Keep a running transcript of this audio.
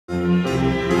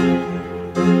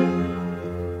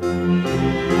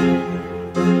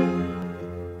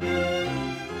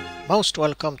Most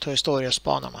welcome to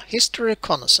Historiespanarna, History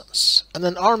Reconnaissance, and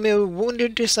an army of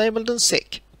wounded, disabled and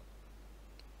sick.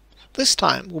 This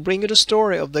time we bring you the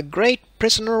story of the Great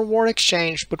Prisoner of War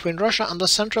Exchange between Russia and the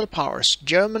Central Powers,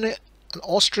 Germany and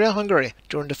Austria-Hungary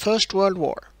during the First World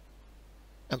War.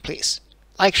 And please,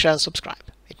 like, share and subscribe,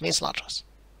 it means a lot to us.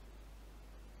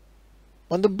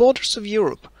 When the borders of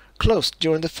Europe closed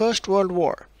during the First World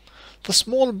War, the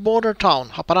small border town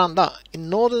Haparanda in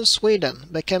northern Sweden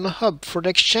became a hub for the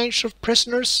exchange of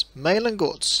prisoners, mail and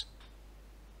goods.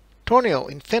 Tornio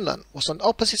in Finland was on the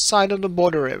opposite side of the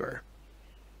border river.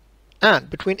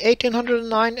 And between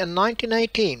 1809 and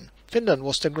 1918, Finland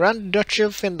was the Grand Duchy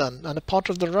of Finland and a part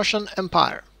of the Russian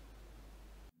Empire.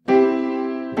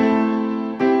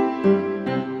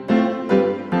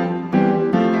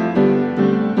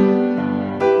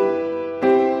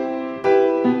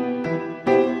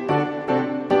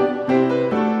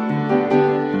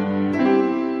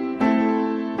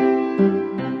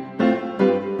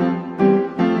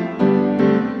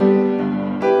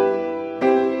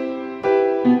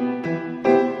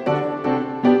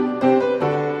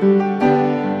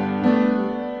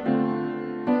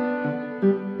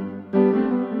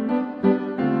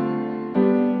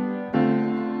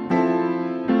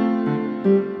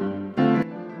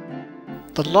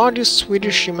 The largest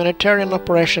Swedish humanitarian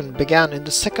operation began in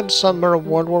the second summer of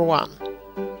World War I.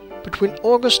 Between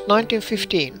August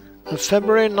 1915 and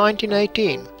February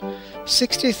 1918,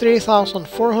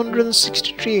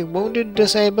 63,463 wounded,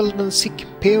 disabled and sick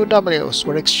POWs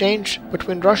were exchanged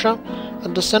between Russia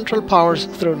and the Central Powers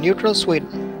through neutral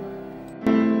Sweden.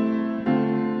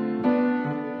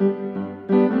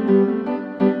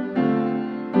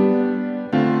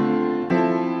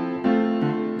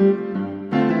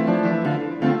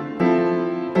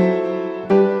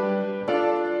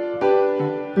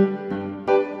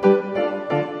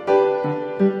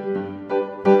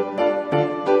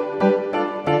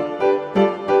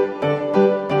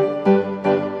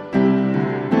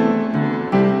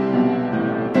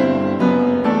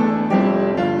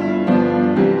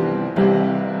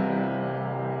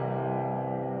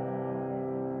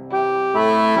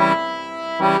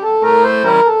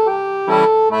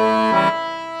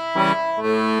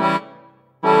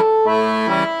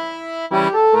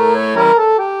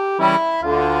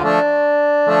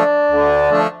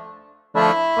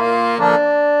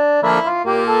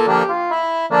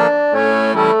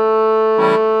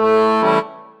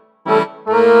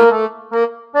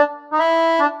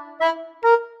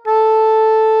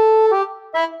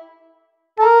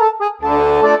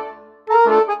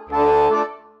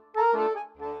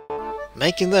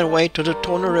 Making their way to the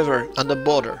Tornio River and the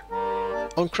border,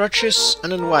 on crutches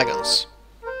and in wagons.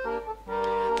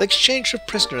 The exchange of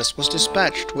prisoners was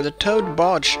dispatched with a towed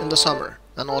barge in the summer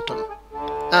and autumn,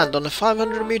 and on a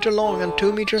 500-meter long and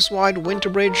 2 meters wide winter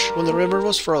bridge when the river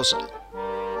was frozen.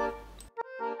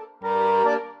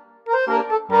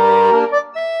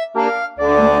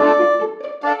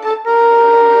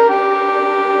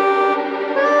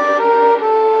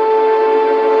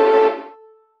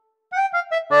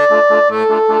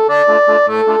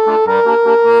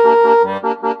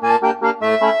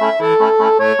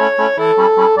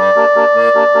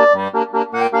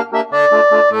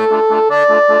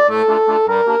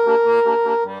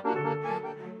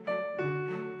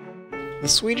 The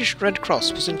Swedish Red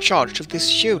Cross was in charge of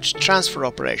this huge transfer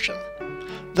operation,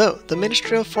 though the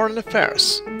Ministry of Foreign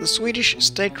Affairs, the Swedish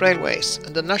State Railways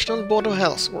and the National Board of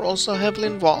Health were also heavily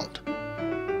involved.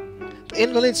 The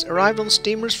invalids arrived on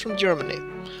steamers from Germany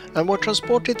and were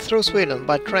transported through Sweden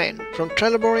by train from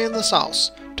Trelleborg in the south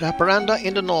to Haparanda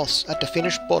in the north at the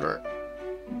Finnish border.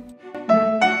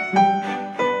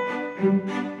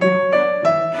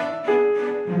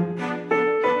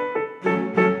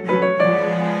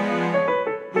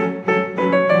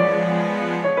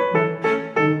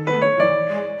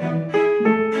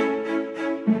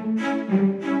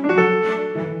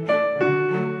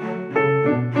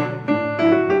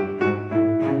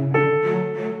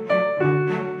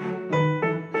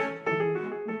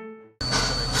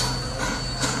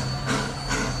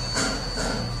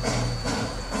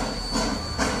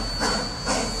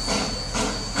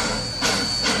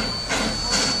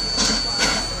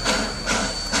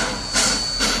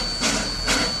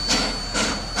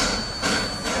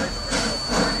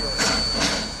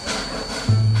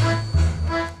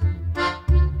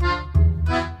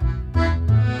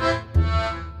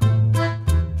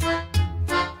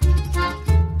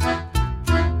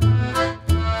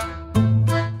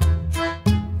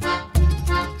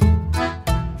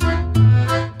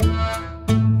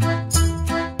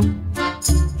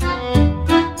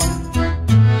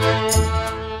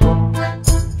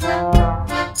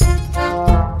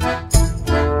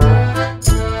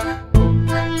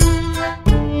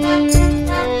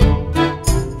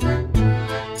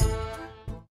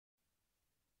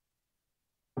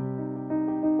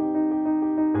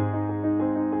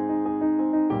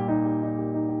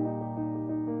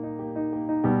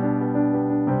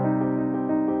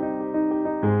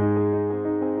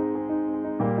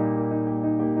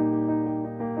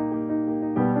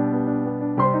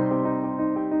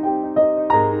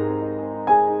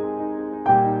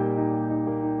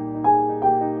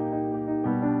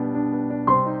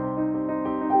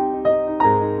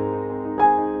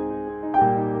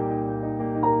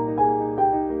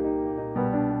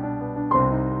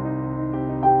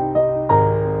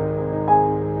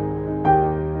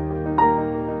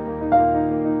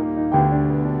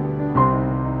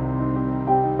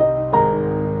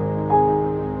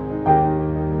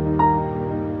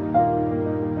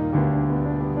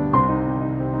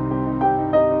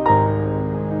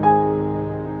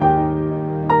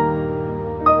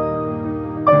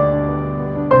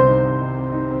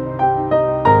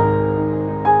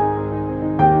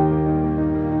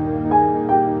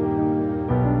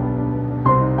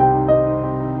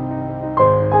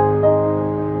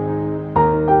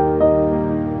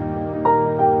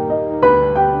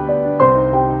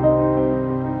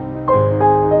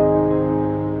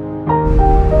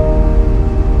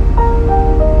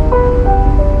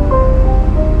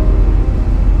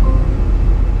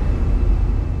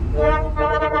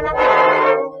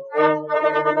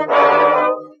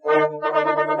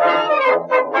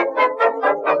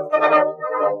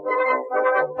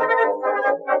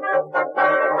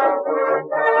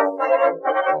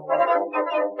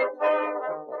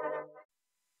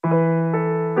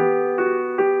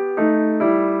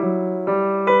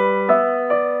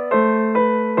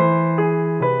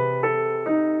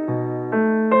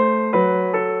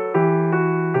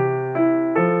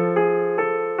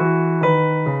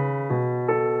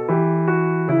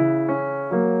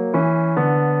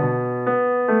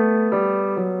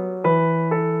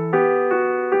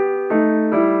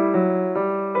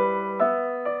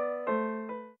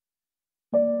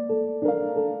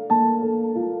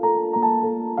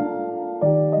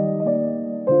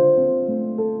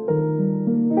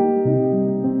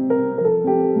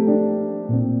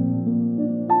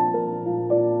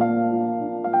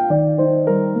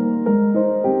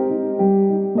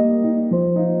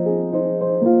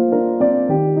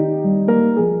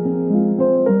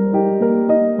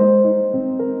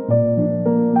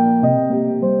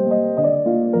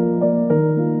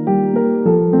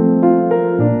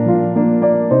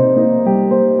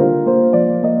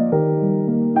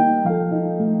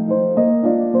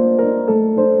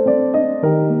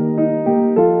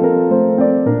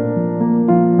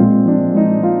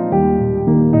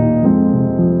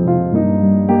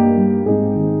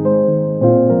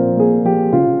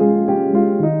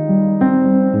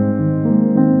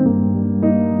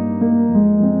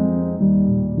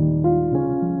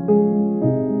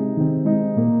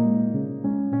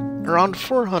 around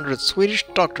 400 Swedish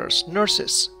doctors,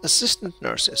 nurses, assistant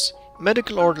nurses,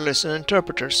 medical orderlies and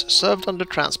interpreters served on the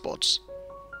transports.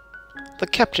 The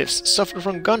captives suffered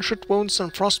from gunshot wounds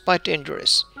and frostbite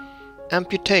injuries,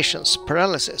 amputations,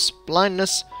 paralysis,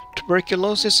 blindness,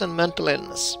 tuberculosis and mental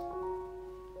illness.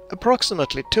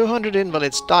 Approximately 200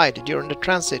 invalids died during the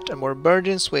transit and were buried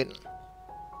in Sweden.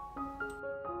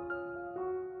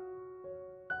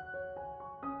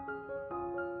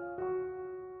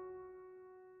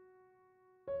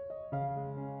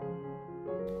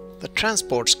 The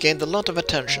transports gained a lot of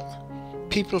attention.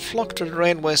 People flocked to the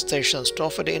railway stations to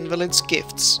offer the invalids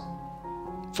gifts.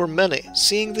 For many,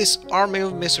 seeing this army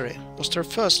of misery was their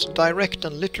first direct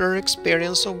and literary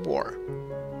experience of war.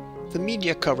 The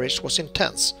media coverage was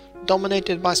intense,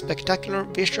 dominated by spectacular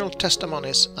visual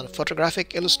testimonies and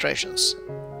photographic illustrations.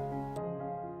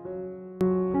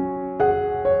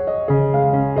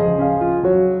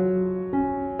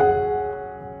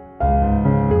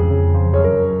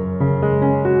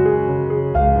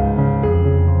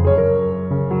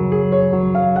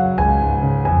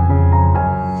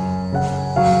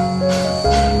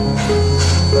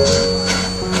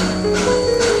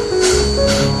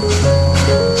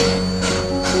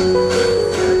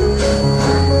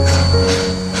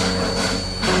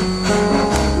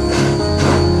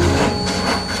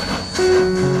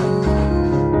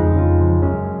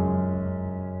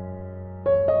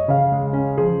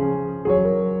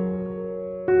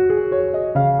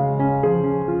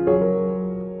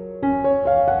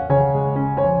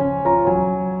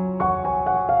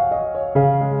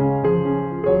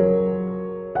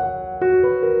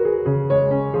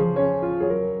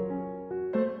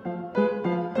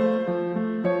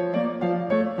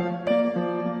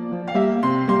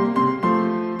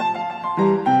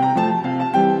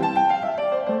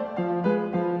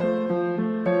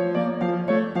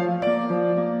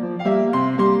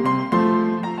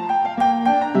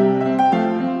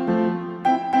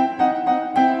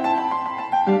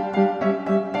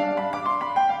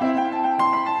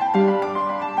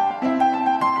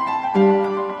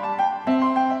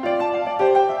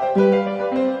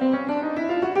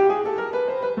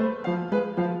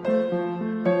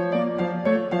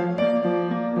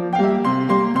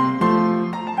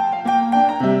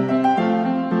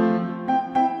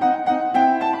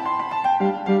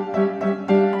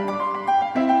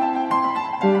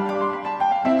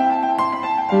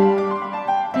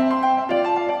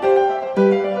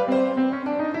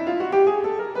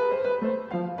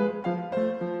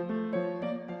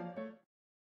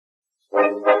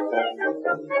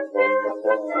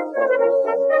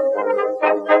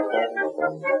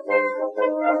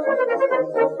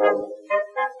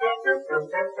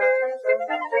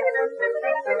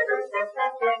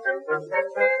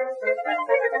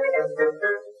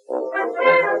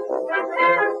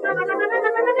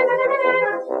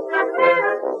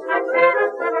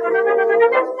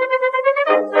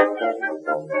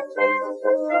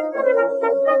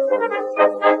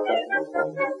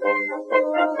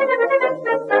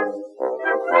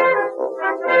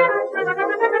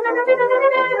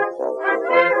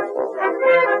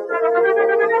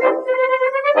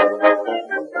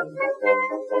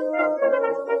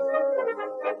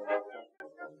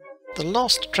 The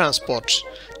last transports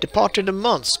departed a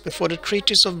month before the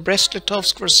treaties of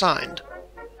Brest-Litovsk were signed.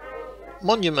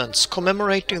 Monuments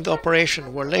commemorating the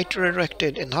operation were later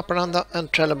erected in Haparanda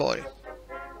and Trelleborg.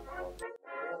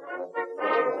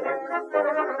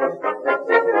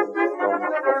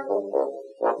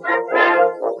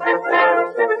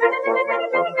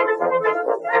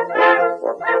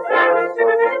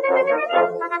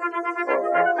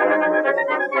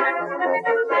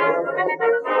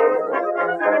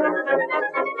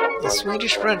 The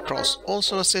Swedish Red Cross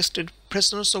also assisted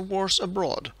prisoners of war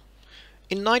abroad.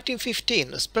 In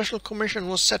 1915, a special commission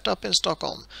was set up in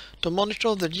Stockholm to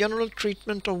monitor the general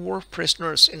treatment of war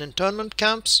prisoners in internment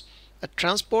camps, at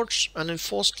transports and in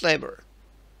forced labor.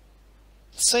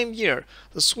 The same year,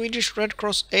 the Swedish Red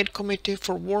Cross Aid Committee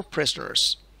for War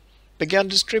Prisoners began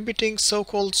distributing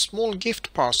so-called small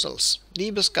gift parcels,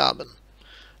 Liebesgaben,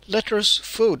 letters,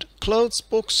 food, clothes,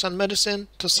 books and medicine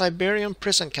to Siberian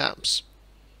prison camps.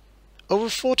 Over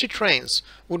 40 trains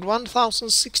with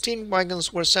 1,016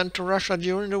 wagons were sent to Russia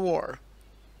during the war.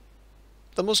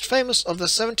 The most famous of the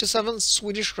 77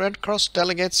 Swedish Red Cross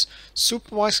delegates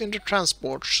supervising the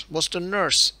transports was the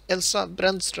nurse Elsa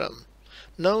Brändström,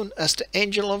 known as the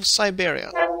Angel of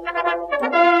Siberia.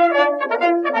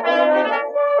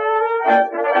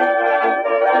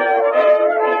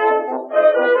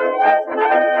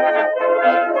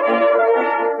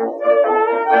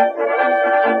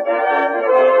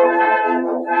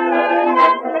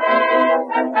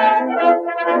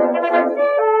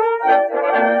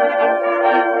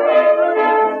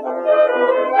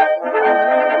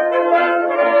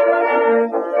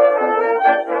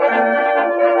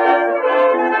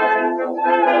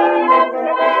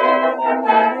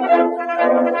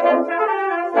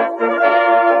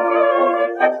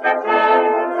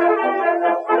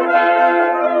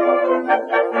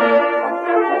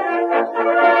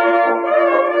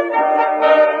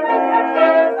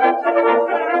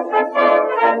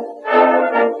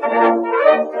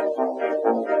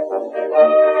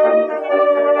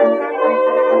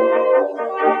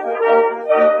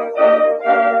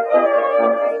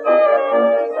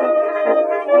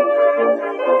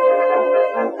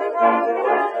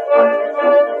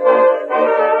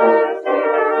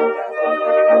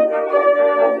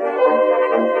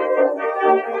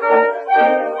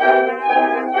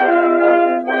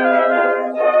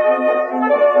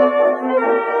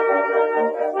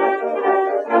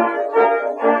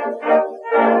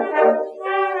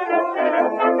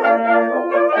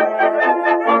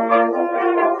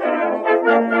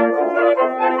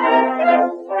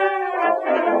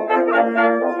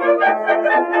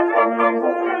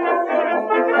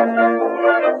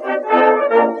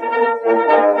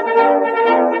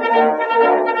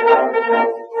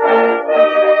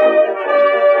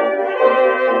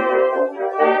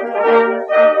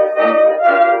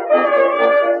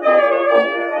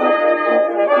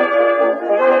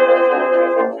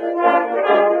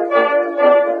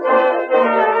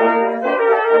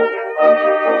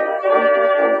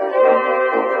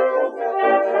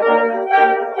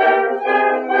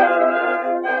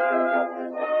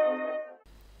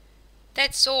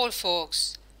 That's all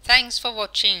folks. Thanks for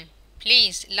watching.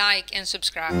 Please like and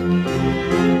subscribe.